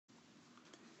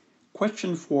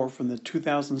question 4 from the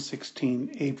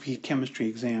 2016 AP Chemistry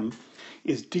exam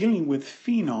is dealing with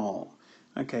phenol.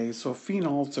 Okay, so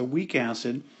phenol is a weak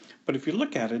acid, but if you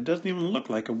look at it, it doesn't even look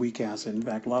like a weak acid. In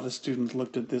fact, a lot of students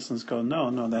looked at this and go,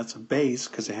 no, that's a base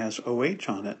because it has OH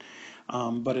on it.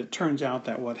 But it turns out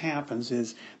that what happens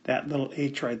is that little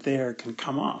H right there can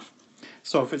come off.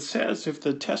 So if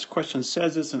the test question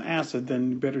says it's an acid,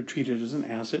 then you better treat it as an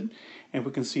acid. And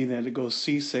we can see that it goes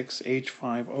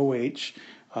C6H5OH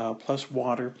plus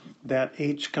water. That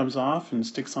H comes off and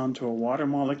sticks onto a water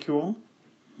molecule,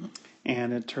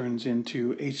 and it turns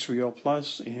into H3O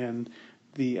plus and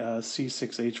the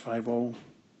C6H5O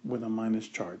with a minus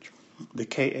charge. The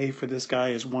Ka for this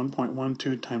guy is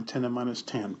 1.12 times 10 to the minus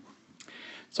 10.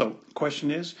 So the question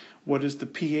is, what is the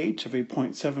pH of a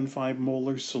 0.75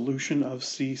 molar solution of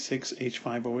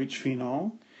C6H5OH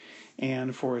phenol?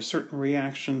 And for a certain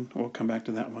reaction, we'll come back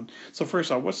to that one. So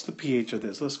first off, what's the pH of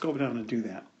this? Let's go down and do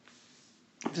that.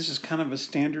 This is kind of a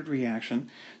standard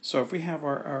reaction. So if we have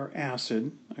our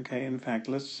acid, okay, in fact,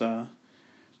 let's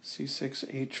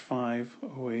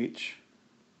C6H5OH,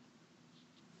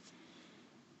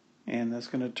 and that's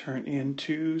going to turn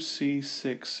into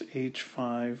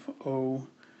C6H5O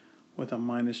with a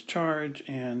minus charge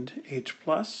and H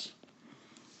plus.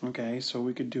 Okay, so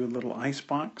we could do a little ice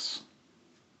box.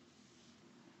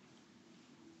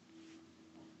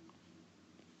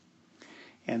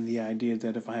 And the idea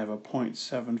that if I have a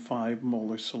 0.75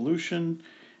 molar solution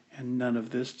and none of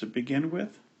this to begin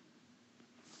with,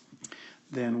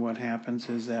 then what happens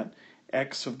is that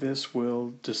X of this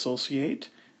will dissociate.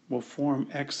 We'll form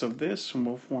X of this and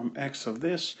we'll form X of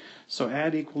this. So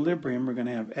at equilibrium, we're going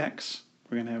to have X.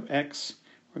 We're going to have X.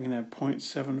 We're going to have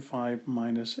 0.75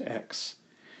 minus X.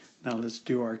 Now let's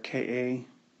do our Ka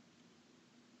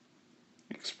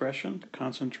expression. The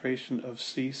concentration of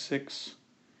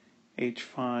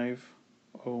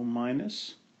C6H5O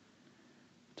minus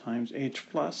times H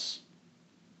plus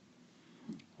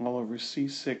all over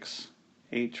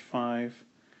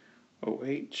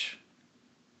C6H5OH.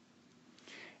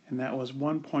 And that was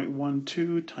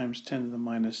 1.12 times 10 to the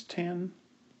minus 10.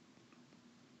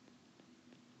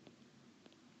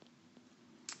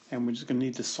 And we're just going to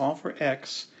need to solve for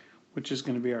X, which is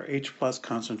going to be our H plus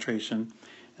concentration,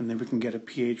 and then we can get a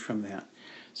pH from that.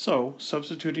 So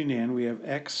substituting in, we have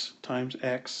X times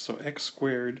X, so X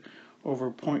squared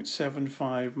over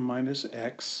 0.75 minus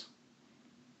X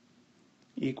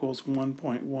equals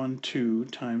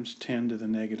 1.12 times 10 to the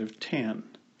negative 10.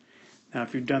 Now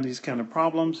if you've done these kind of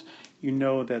problems, you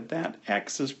know that that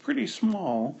X is pretty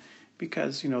small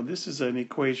because, this is an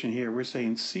equation here. We're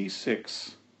saying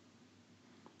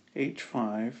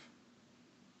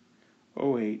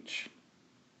C6H5OH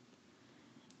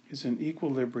is in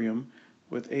equilibrium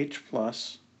with H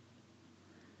plus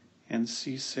and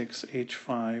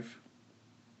C6H5O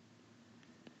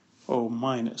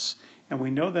minus. And we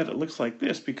know that it looks like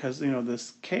this because,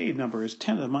 this K number is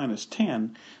 10 to the minus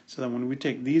 10. So that when we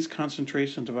take these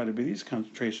concentrations divided by these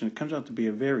concentrations, it comes out to be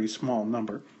a very small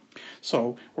number.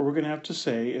 So what we're going to have to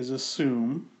say is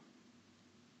assume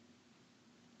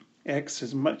X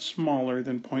is much smaller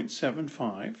than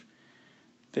 0.75.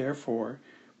 Therefore,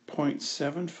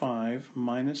 0.75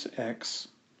 minus X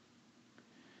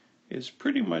is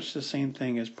pretty much the same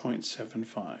thing as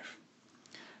 0.75.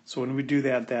 So when we do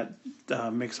that, that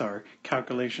makes our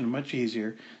calculation much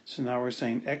easier. So now we're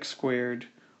saying X squared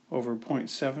over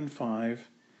 0.75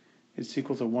 is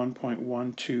equal to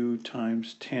 1.12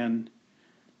 times 10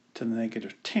 to the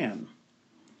negative 10.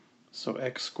 So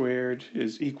X squared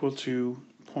is equal to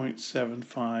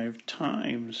 0.75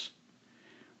 times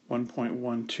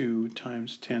 1.12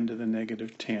 times 10 to the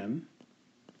negative 10,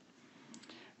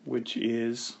 which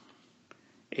is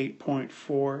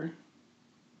 8.4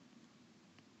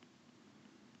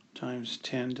 times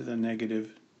 10 to the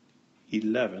negative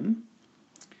 11.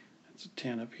 That's a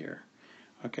 10 up here.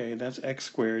 Okay, that's X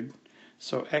squared.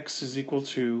 So X is equal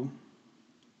to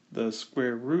the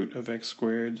square root of X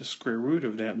squared, the square root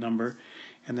of that number,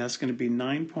 and that's going to be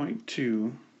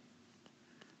 9.2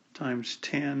 times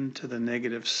 10 to the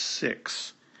negative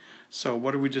 6. So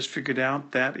what have we just figured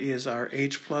out? That is our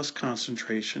H plus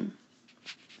concentration.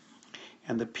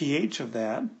 And the pH of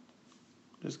that, I'm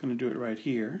just going to do it right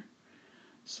here,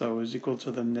 so is equal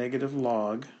to the negative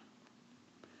log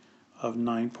of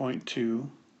 9.2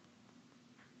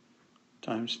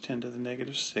 times 10 to the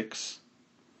negative 6.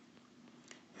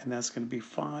 And that's going to be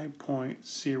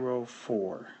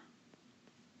 5.04.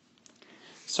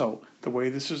 So the way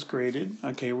this is graded,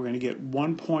 okay, we're going to get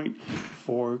 1 point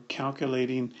for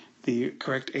calculating the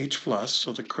correct H plus,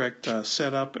 so the correct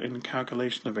setup and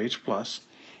calculation of H plus,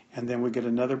 and then we get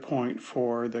another point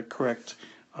for the correct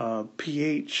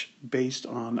pH based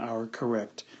on our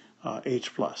correct H+.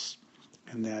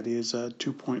 And that is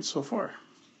 2 points so far.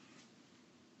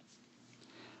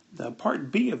 The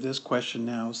part B of this question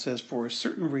now says for a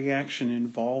certain reaction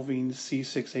involving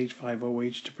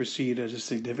C6H5OH to proceed at a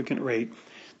significant rate,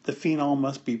 the phenol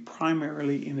must be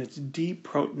primarily in its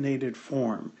deprotonated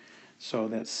form. So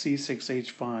that's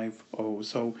C6H5O.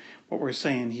 So what we're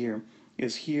saying here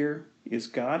is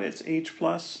got its H+,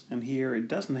 and here it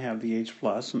doesn't have the H+,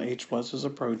 and H+ is a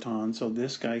proton, so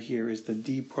this guy here is the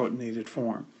deprotonated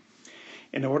form.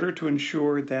 In order to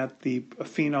ensure that the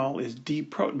phenol is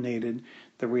deprotonated,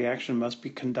 the reaction must be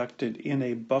conducted in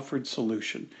a buffered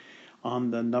solution.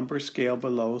 On the number scale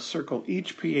below, circle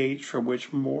each pH for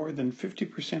which more than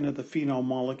 50% of the phenol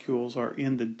molecules are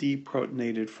in the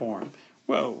deprotonated form.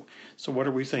 Whoa, so what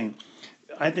are we saying?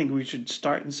 I think we should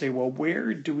start and say, well,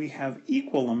 where do we have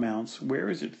equal amounts? Where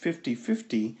is it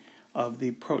 50-50 of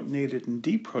the protonated and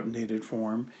deprotonated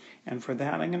form? And for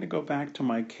that, I'm going to go back to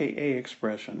my Ka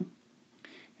expression.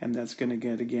 And that's going to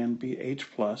again be H+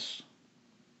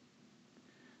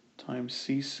 times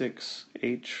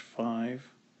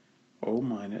C6H5O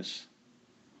minus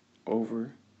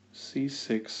over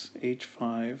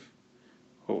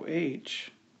C6H5OH.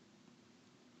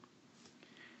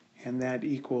 And that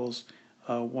equals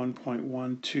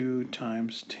 1.12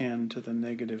 times 10 to the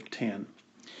negative 10.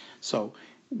 So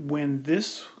when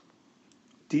this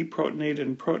deprotonated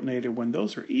and protonated, when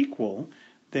those are equal,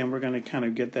 then we're going to kind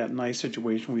of get that nice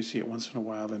situation we see it once in a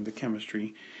while in the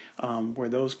chemistry, where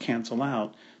those cancel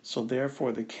out. So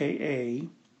therefore the Ka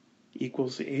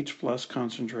equals the H+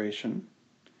 concentration,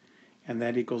 and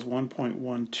that equals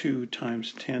 1.12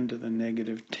 times 10 to the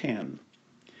negative 10.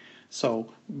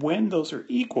 So when those are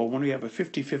equal, when we have a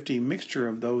 50-50 mixture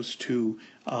of those two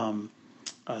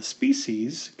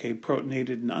species, okay,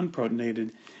 protonated and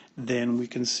unprotonated, then we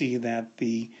can see that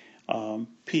the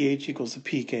pH equals the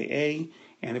pKa,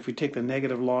 and if we take the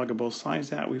negative log of both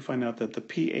sides of that, we find out that the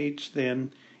pH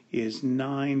then is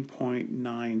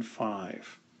 9.95.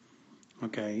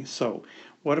 Okay, so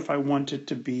what if I want it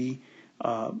to be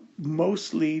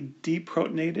mostly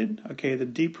deprotonated? Okay, the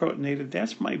deprotonated,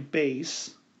 that's my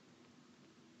base.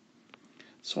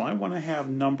 So I want to have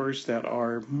numbers that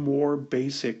are more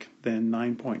basic than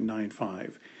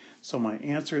 9.95. So my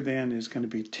answer then is going to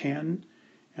be 10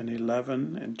 and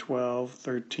 11 and 12,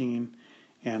 13,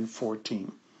 and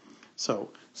 14. So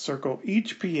circle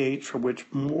each pH for which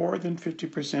more than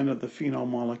 50% of the phenol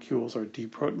molecules are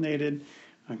deprotonated.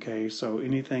 Okay, so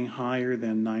anything higher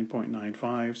than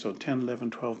 9.95, so 10, 11,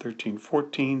 12, 13,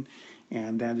 14,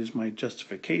 and that is my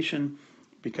justification,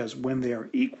 because when they are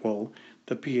equal,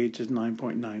 the pH is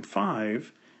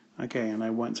 9.95, okay, and I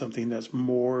want something that's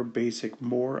more basic,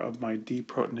 more of my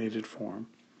deprotonated form.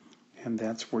 And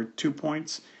that's worth 2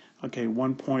 points. Okay,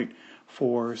 1 point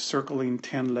for circling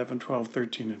 10, 11, 12,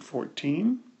 13, and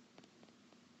 14.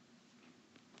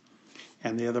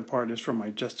 And the other part is for my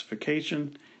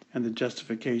justification. And the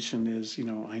justification is,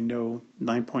 I know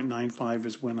 9.95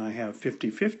 is when I have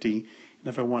 50-50. And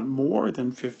if I want more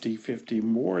than 50-50,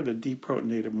 more of the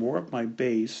deprotonated, more of my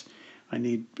base, I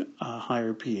need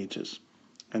higher pHs.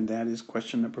 And that is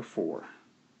question number 4.